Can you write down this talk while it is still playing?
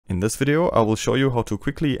In this video, I will show you how to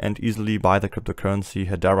quickly and easily buy the cryptocurrency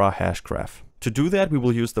Hedera Hashgraph. To do that, we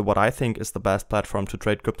will use what I think is the best platform to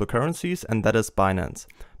trade cryptocurrencies, and that is Binance.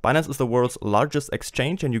 Binance is the world's largest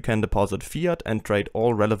exchange, and you can deposit fiat and trade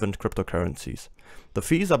all relevant cryptocurrencies. The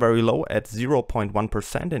fees are very low at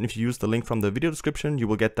 0.1%, and if you use the link from the video description, you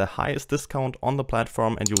will get the highest discount on the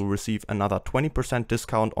platform, and you will receive another 20%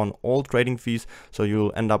 discount on all trading fees, so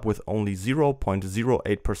you'll end up with only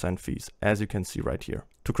 0.08% fees, as you can see right here.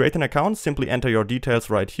 To create an account, simply enter your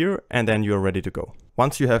details right here, and then you're ready to go.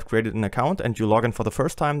 Once you have created an account and you log in for the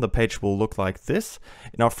first time, the page will look like this.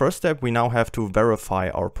 In our first step, we now have to verify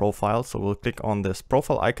our profile, so we'll click on this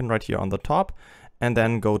profile icon right here on the top, and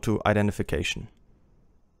then go to identification.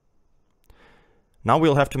 Now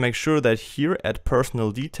we'll have to make sure that here at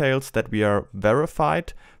personal details that we are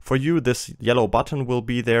verified. For you, this yellow button will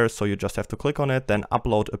be there, so you just have to click on it, then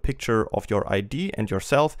upload a picture of your ID and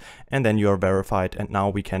yourself, and then you're verified, and now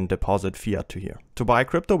we can deposit fiat to here. To buy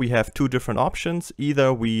crypto, we have two different options.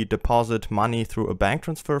 Either we deposit money through a bank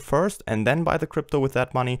transfer first and then buy the crypto with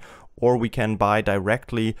that money, or we can buy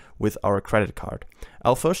directly with our credit card.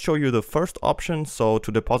 I'll first show you the first option. So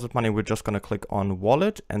to deposit money, we're just going to click on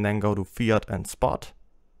wallet and then go to fiat and spot.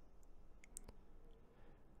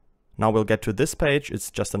 Now we'll get to this page. It's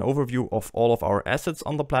just an overview of all of our assets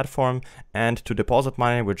on the platform. And to deposit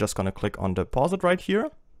money, we're just going to click on deposit right here.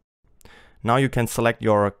 Now you can select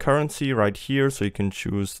your currency right here. So you can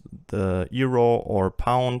choose the euro or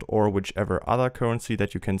pound or whichever other currency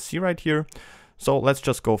that you can see right here. So let's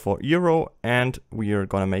just go for euro, and we are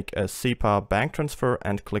going to make a SEPA bank transfer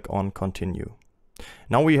and click on continue.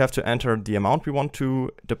 Now we have to enter the amount we want to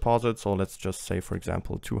deposit. So let's just say, for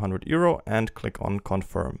example, 200 euro and click on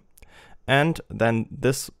confirm. And then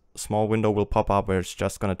this small window will pop up where it's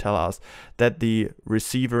just going to tell us that the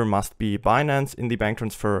receiver must be Binance in the bank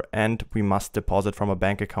transfer, and we must deposit from a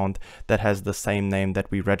bank account that has the same name that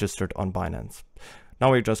we registered on Binance. Now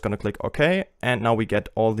we're just going to click OK, and now we get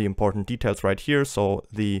all the important details right here. So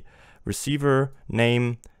the receiver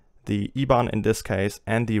name, the IBAN in this case,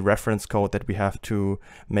 and the reference code that we have to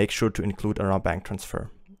make sure to include in our bank transfer.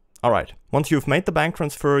 All right, once you've made the bank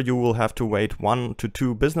transfer, you will have to wait 1 to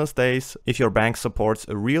 2 business days. If your bank supports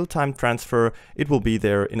a real-time transfer, it will be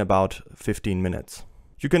there in about 15 minutes.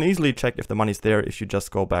 You can easily check if the money's there if you just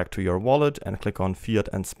go back to your wallet and click on fiat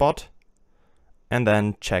and spot, and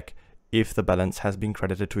then check if the balance has been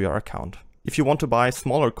credited to your account. If you want to buy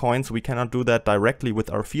smaller coins, we cannot do that directly with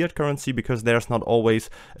our fiat currency because there's not always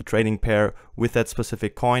a trading pair with that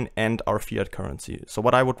specific coin and our fiat currency. So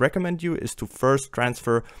what I would recommend you is to first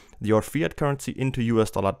transfer your fiat currency into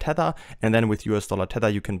US dollar Tether, and then with US dollar Tether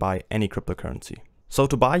you can buy any cryptocurrency. So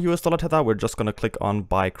to buy US dollar Tether, we're just going to click on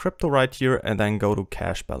buy crypto right here and then go to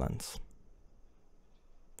cash balance.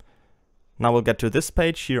 Now we'll get to this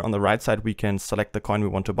page. Here on the right side, we can select the coin we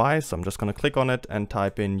want to buy. So I'm just going to click on it and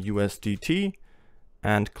type in USDT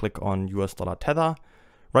and click on US dollar Tether.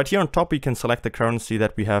 Right here on top, we can select the currency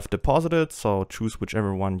that we have deposited. So choose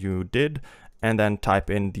whichever one you did and then type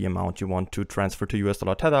in the amount you want to transfer to US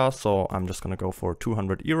dollar Tether. So I'm just going to go for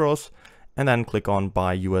 200 euros and then click on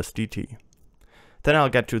buy USDT. Then I'll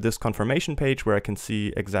get to this confirmation page where I can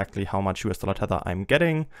see exactly how much US dollar Tether I'm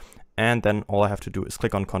getting. And then all I have to do is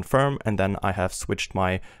click on confirm, and then I have switched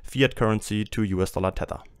my fiat currency to US dollar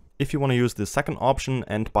Tether. If you want to use the second option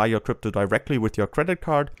and buy your crypto directly with your credit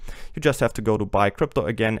card, you just have to go to buy crypto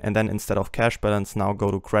again, and then instead of cash balance, now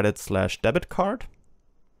go to credit/debit card.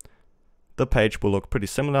 The page will look pretty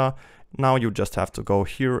similar. Now you just have to go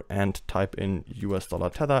here and type in US dollar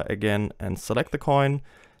Tether again and select the coin,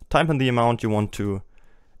 type in the amount you want to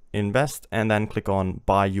invest, and then click on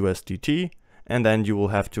buy USDT. And then you will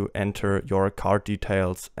have to enter your card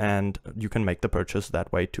details, and you can make the purchase that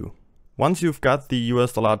way too. Once you've got the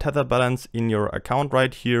US dollar Tether balance in your account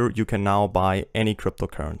right here, you can now buy any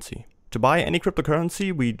cryptocurrency. To buy any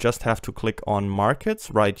cryptocurrency, we just have to click on markets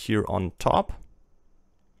right here on top.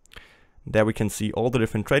 There we can see all the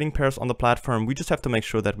different trading pairs on the platform. We just have to make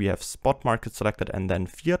sure that we have spot markets selected and then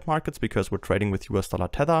fiat markets because we're trading with US dollar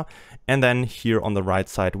Tether. And then here on the right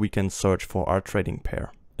side, we can search for our trading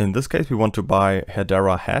pair. In this case, we want to buy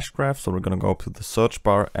Hedera Hashgraph, so we're going to go to the search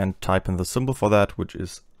bar and type in the symbol for that, which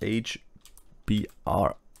is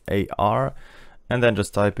HBAR, and then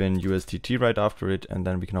just type in USDT right after it, and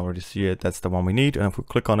then we can already see it. That's the one we need, and if we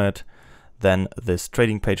click on it, then this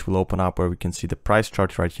trading page will open up where we can see the price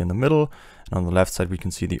chart right here in the middle, and on the left side we can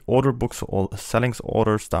see the order book, so all the selling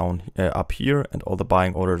orders down up here and all the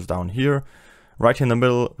buying orders down here. Right here in the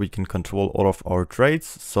middle, we can control all of our trades.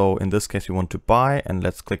 So in this case, we want to buy, and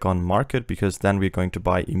let's click on market because then we're going to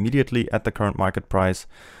buy immediately at the current market price.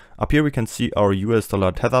 Up here we can see our US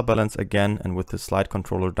dollar Tether balance again, and with the slide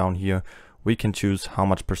controller down here, we can choose how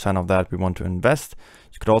much % of that we want to invest.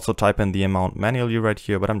 You could also type in the amount manually right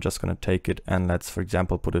here, but I'm just going to take it and let's, for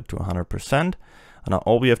example, put it to 100%. And now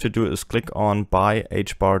all we have to do is click on buy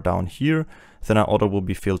HBAR down here. Then our order will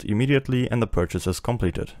be filled immediately and the purchase is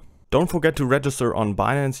completed. Don't forget to register on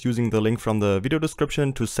Binance using the link from the video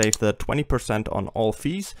description to save the 20% on all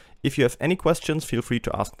fees. If you have any questions, feel free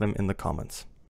to ask them in the comments.